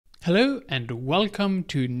Hello and welcome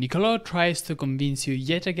to Nicola tries to convince you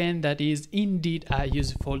yet again that is indeed a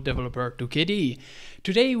useful developer to KDE.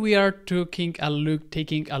 Today we are taking a look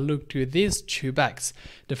to these two bugs.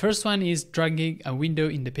 The first one is dragging a window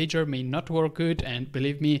in the pager may not work good, and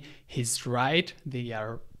believe me, he's right, they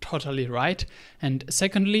are totally right. And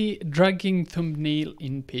secondly, dragging thumbnail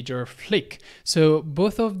in pager flick. So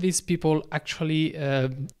both of these people actually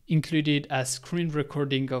included a screen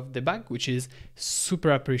recording of the bug, which is super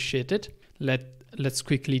appreciated. Let's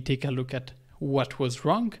quickly take a look at what was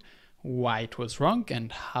wrong, why it was wrong,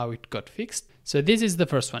 and how it got fixed. So this is the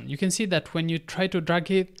first one. You can see that when you try to drag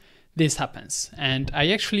it, this happens. And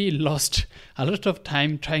I actually lost a lot of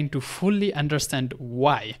time trying to fully understand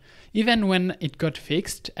why. Even when it got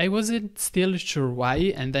fixed, I wasn't still sure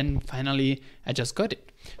why, and then finally I just got it.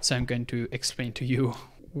 So I'm going to explain to you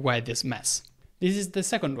why this mess. This is the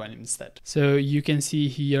second one instead. So you can see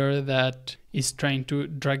here that it's trying to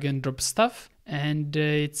drag and drop stuff, and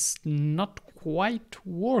it's not quite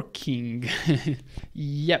working.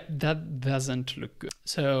 Yep, that doesn't look good.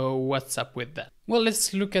 So what's up with that? Well,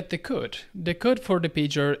 let's look at the code. The code for the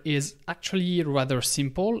pager is actually rather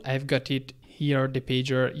simple. I've got it here, the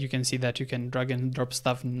pager. You can see that you can drag and drop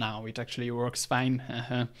stuff now. It actually works fine.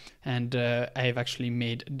 And I've actually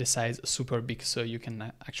made the size super big so you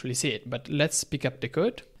can actually see it. But let's pick up the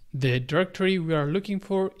code. The directory we are looking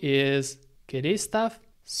for is KDE stuff,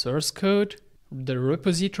 source code, the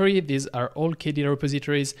repository. These are all KDE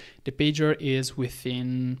repositories. The pager is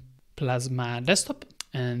within Plasma Desktop,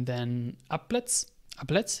 and then applets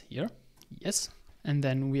here, yes. And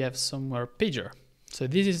then we have somewhere pager. So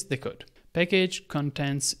this is the code. Package,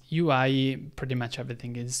 contents, UI, pretty much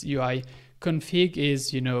everything is UI. Config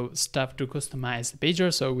is, stuff to customize the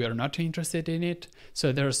pager, so we are not interested in it.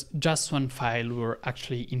 So there's just one file we're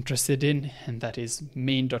actually interested in, and that is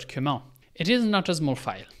main.qml. It is not a small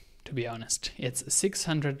file, to be honest. It's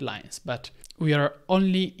 600 lines, but we are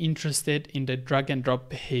only interested in the drag and drop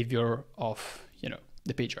behavior of,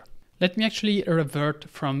 the pager. Let me actually revert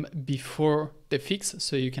from before the fix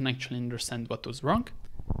so you can actually understand what was wrong.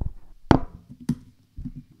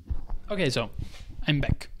 Okay, so I'm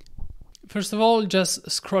back. First of all, just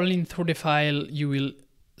scrolling through the file, you will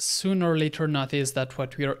sooner or later notice that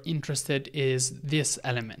what we are interested is this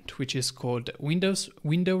element, which is called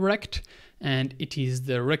window rect, and it is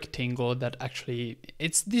the rectangle that actually,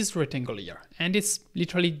 it's this rectangle here, and it's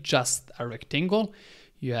literally just a rectangle.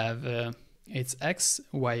 You have its X,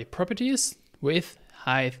 Y properties, width,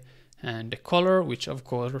 height, and the color, which of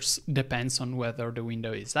course depends on whether the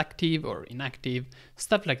window is active or inactive,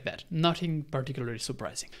 stuff like that. Nothing particularly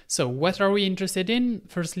surprising. So what are we interested in?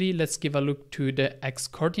 Firstly, let's give a look to the X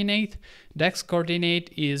coordinate. The X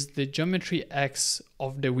coordinate is the geometry X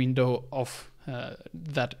of the window of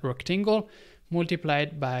that rectangle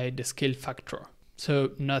multiplied by the scale factor.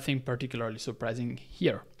 So nothing particularly surprising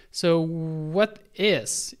here. So what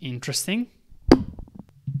is interesting?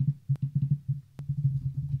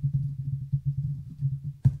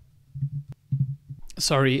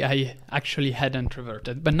 Sorry, I actually hadn't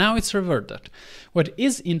reverted, but now it's reverted. What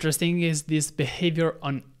is interesting is this behavior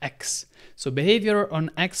on X. So behavior on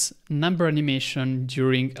X, number animation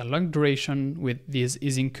during a long duration with this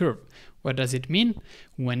easing curve. What does it mean?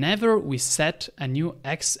 Whenever we set a new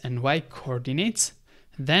X and Y coordinates,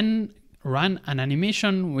 then run an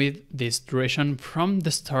animation with this duration from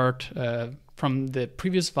the start, from the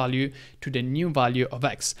previous value to the new value of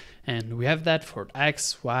X. And we have that for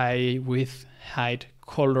X, Y, width, height,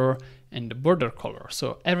 color, and the border color.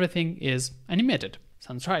 So everything is animated.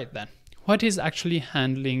 Sounds right then. What is actually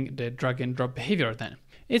handling the drag and drop behavior then?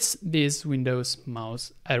 It's this Windows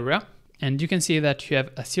mouse area. And you can see that you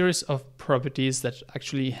have a series of properties that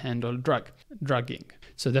actually handle dragging.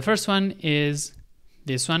 So the first one is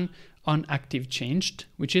this one, on active changed,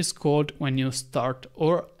 which is called when you start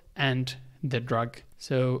or end the drag.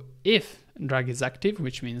 So if drag is active,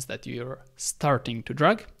 which means that you're starting to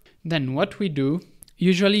drag, then what we do,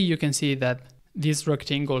 usually you can see that these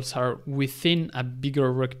rectangles are within a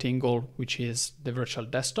bigger rectangle, which is the virtual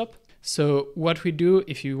desktop. So what we do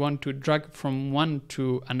if you want to drag from one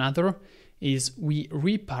to another is we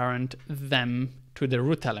reparent them to the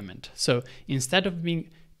root element. So instead of being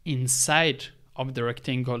inside of the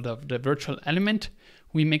rectangle of the virtual element,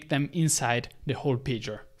 we make them inside the whole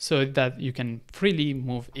pager so that you can freely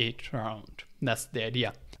move it around. That's the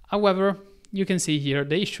idea. However, you can see here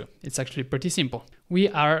the issue. It's actually pretty simple. We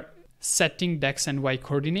are setting the X and Y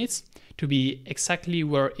coordinates to be exactly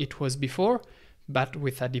where it was before, but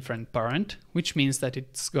with a different parent, which means that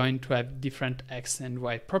it's going to have different X and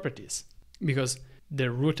Y properties because the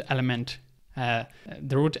root element the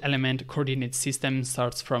root element coordinate system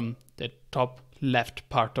starts from the top left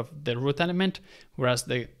part of the root element, whereas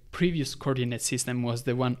the previous coordinate system was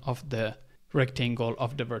the one of the rectangle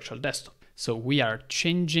of the virtual desktop. So we are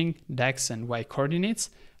changing the x and y coordinates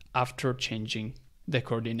after changing the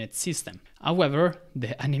coordinate system. However,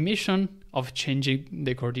 the animation of changing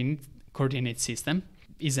the coordinate system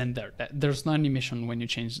isn't there. There's no animation when you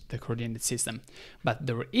change the coordinate system, but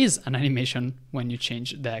there is an animation when you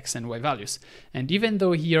change the x and y values. And even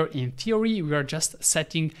though here in theory we are just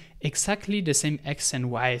setting exactly the same x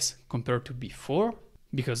and y's compared to before,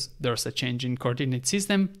 because there's a change in coordinate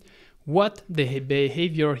system, what the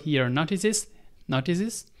behavior here notices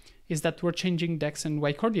is that we're changing the x and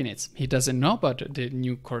y coordinates. He doesn't know about the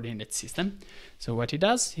new coordinate system, so what he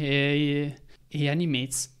does, he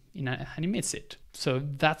animates it. So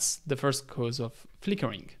that's the first cause of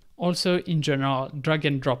flickering. Also, in general, drag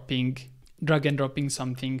and dropping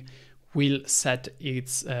something will set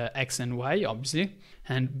its x and y, obviously,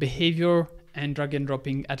 and behavior and drag and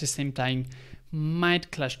dropping at the same time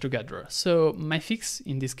might clash together. So my fix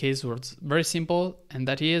in this case was very simple, and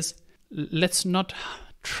that is, let's not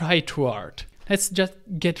try too hard. Let's just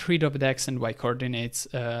get rid of the x and y coordinates,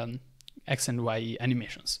 x and y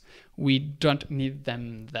animations. We don't need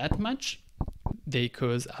them that much. They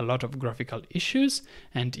cause a lot of graphical issues,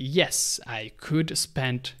 and yes, I could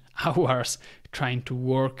spend hours trying to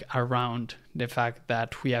work around the fact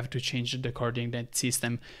that we have to change the coordinate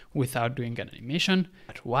system without doing an animation.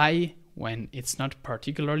 But why, when it's not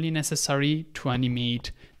particularly necessary to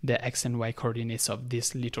animate the x and y coordinates of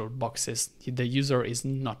these little boxes? The user is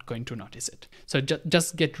not going to notice it. So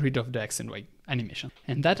just get rid of the x and y animation.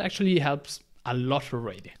 And that actually helps a lot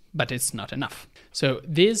already, but it's not enough. So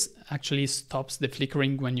this actually stops the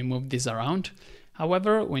flickering when you move this around.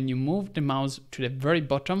 However, when you move the mouse to the very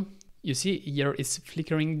bottom, you see here it's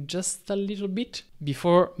flickering just a little bit.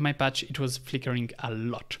 Before my patch, it was flickering a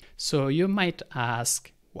lot. So you might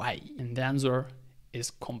ask why? And the answer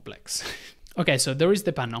is complex. Okay, so there is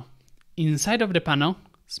the panel. Inside of the panel,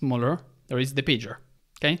 smaller, there is the pager.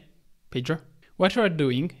 Okay, pager. What you are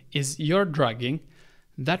doing is you're dragging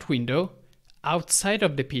that window outside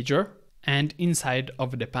of the pager and inside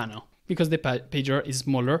of the panel, because the pager is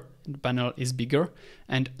smaller, the panel is bigger,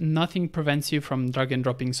 and nothing prevents you from drag and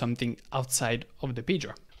dropping something outside of the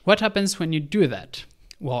pager. What happens when you do that?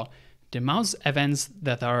 Well, the mouse events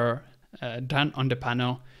that are done on the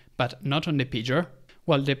panel but not on the pager,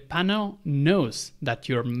 well, the panel knows that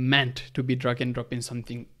you're meant to be drag and dropping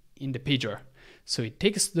something in the pager, so it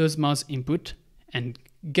takes those mouse input and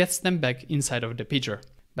gets them back inside of the pager.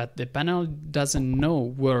 But the panel doesn't know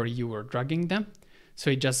where you were dragging them, so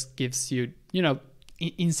it just gives you,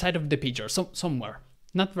 inside of the pager, somewhere,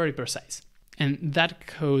 not very precise. And that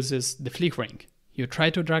causes the flickering. You try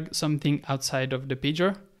to drag something outside of the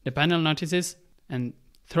pager, the panel notices and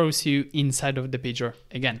throws you inside of the pager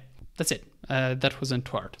again. That's it. That wasn't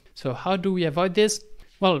too hard. So how do we avoid this?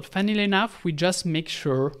 Well, funnily enough, we just make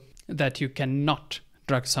sure that you cannot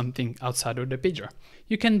drag something outside of the pager.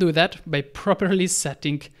 You can do that by properly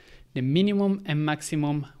setting the minimum and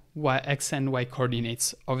maximum x and y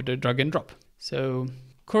coordinates of the drag and drop. So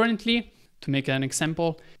currently, to make an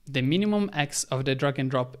example, the minimum x of the drag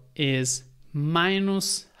and drop is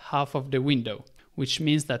minus half of the window, which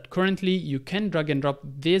means that currently you can drag and drop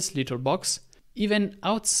this little box even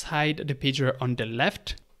outside the pager on the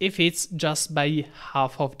left if it's just by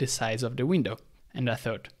half of the size of the window. And I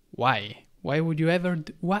thought, why? Why would you ever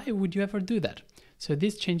do that? So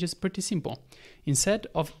this change is pretty simple. Instead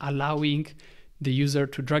of allowing the user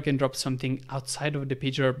to drag and drop something outside of the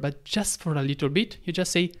pager, but just for a little bit, you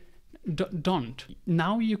just say, don't.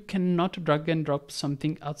 Now you cannot drag and drop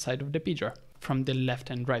something outside of the pager from the left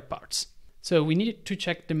and right parts. So we need to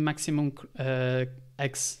check the maximum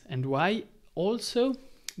x and y. Also,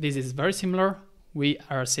 this is very similar. We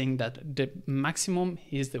are saying that the maximum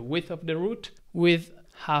is the width of the root with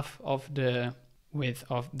half of the width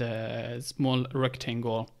of the small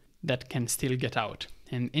rectangle that can still get out.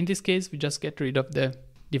 And in this case, we just get rid of the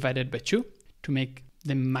divided by 2 to make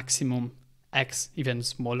the maximum x even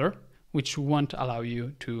smaller, which won't allow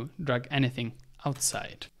you to drag anything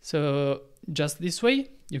outside. So just this way,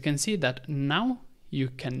 you can see that now you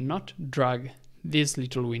cannot drag this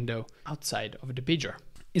little window outside of the pager.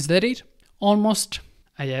 Is that it? Almost.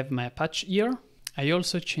 I have my patch here. I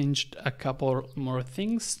also changed a couple more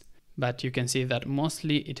things, but you can see that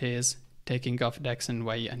mostly it is taking off the X and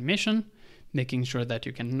Y animation, making sure that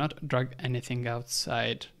you cannot drag anything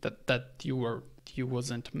outside that you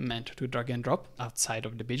wasn't meant to drag and drop outside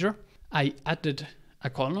of the pager. I added a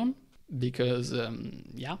colon because,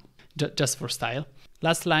 just for style.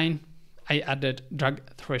 Last line, I added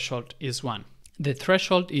drag threshold is 1. The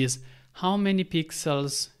threshold is how many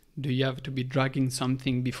pixels do you have to be dragging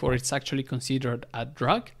something before it's actually considered a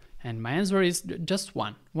drag? And my answer is just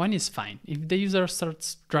 1. 1 is fine. If the user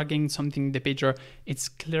starts dragging something in the pager, it's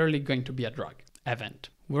clearly going to be a drag event.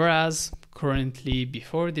 Whereas currently,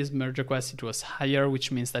 before this merge request, it was higher,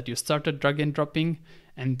 which means that you started drag and dropping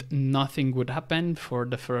and nothing would happen for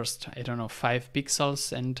the first, 5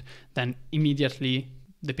 pixels, and then immediately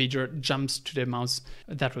the pager jumps to the mouse.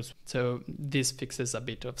 So this fixes a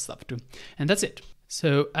bit of stuff too. And that's it.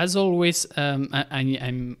 So as always,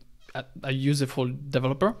 I'm a useful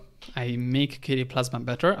developer. I make KDE Plasma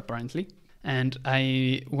better, apparently. And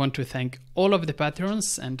I want to thank all of the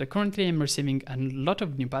patrons, and currently I'm receiving a lot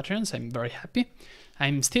of new patrons. I'm very happy.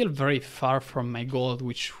 I'm still very far from my goal,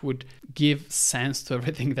 which would give sense to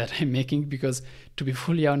everything that I'm making, because to be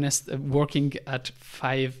fully honest, working at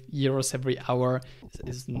 €5 every hour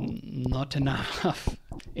is not enough.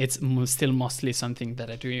 It's still mostly something that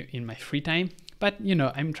I do in my free time. But,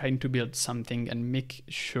 I'm trying to build something and make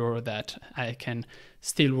sure that I can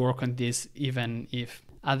still work on this, even if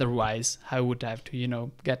otherwise I would have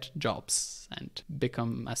to, get jobs and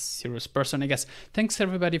become a serious person, I guess. Thanks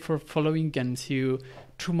everybody for following, and see you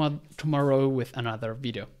tomorrow with another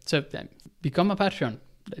video. So become a Patreon,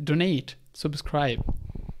 donate, subscribe.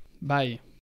 Bye.